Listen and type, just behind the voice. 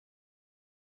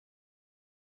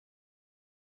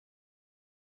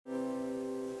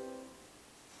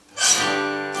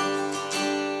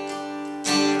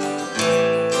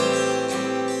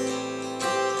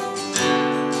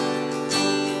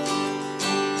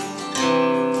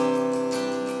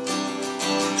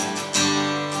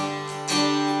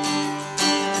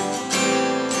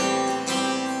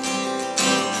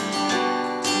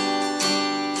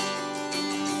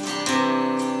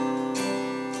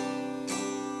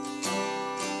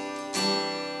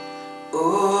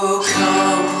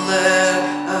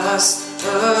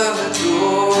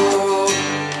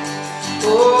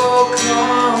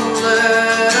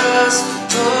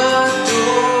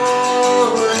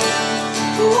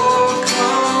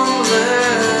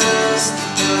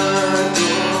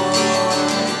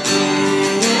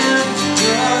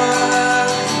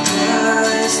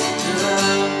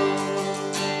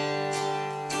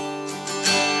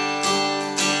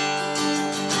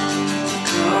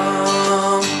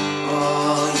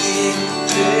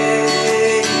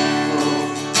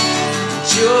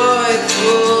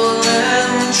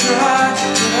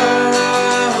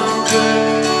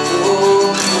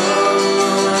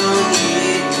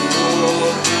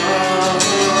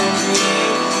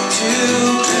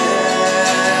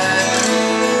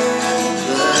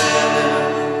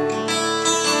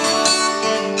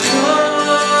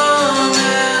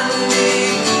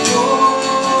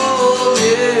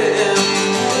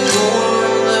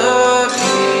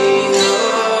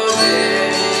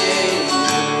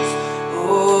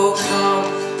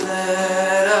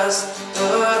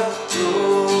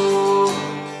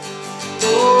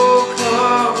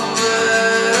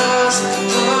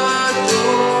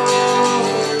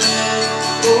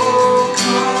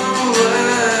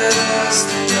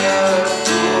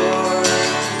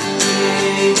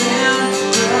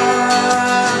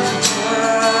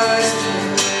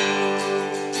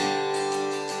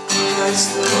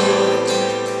Christ the Lord.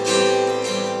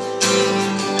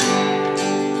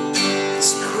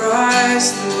 It's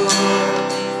Christ the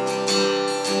Lord.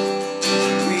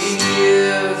 We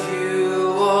give you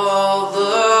all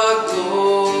the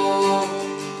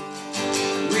glory.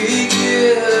 We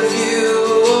give you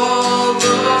all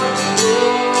the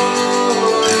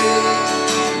glory.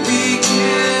 We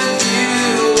give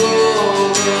you all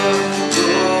the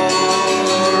glory.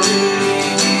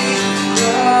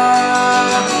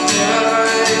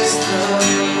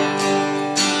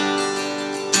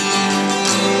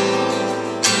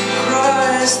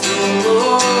 Christ the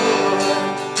Lord.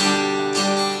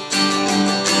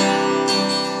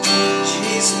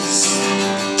 Jesus,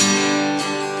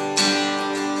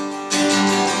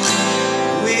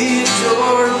 we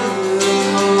adore you.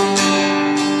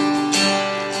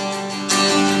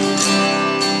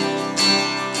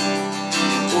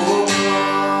 Oh,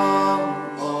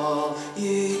 come all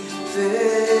ye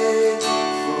faithful,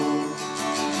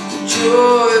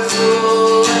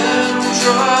 joyful and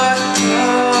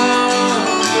triumphant.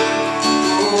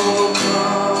 Oh,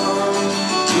 come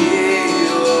ye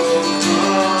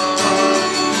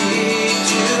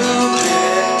to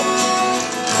Bethlehem.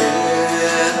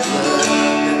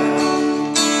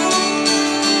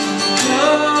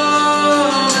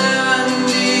 Come and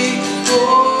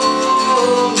behold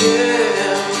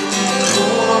Him,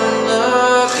 born the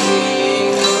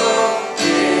King of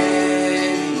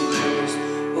Kings.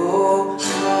 Oh,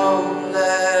 come,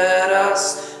 let us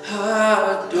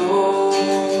adore.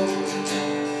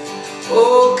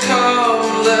 Oh,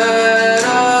 come, let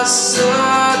us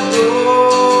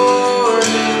adore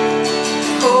Him.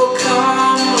 Oh,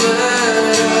 come,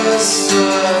 let us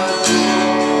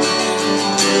adore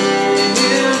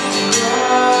Him,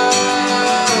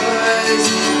 Christ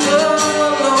the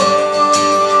Lord.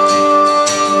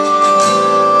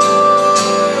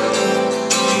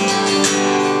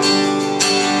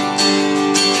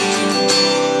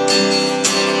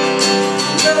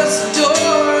 Let us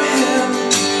adore Him,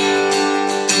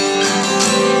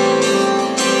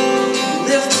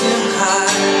 lift Him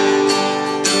high.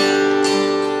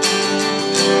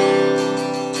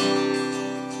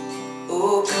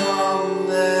 Oh, come,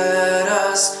 let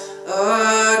us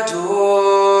adore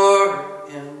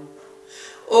Him.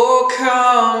 Oh,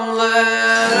 come, let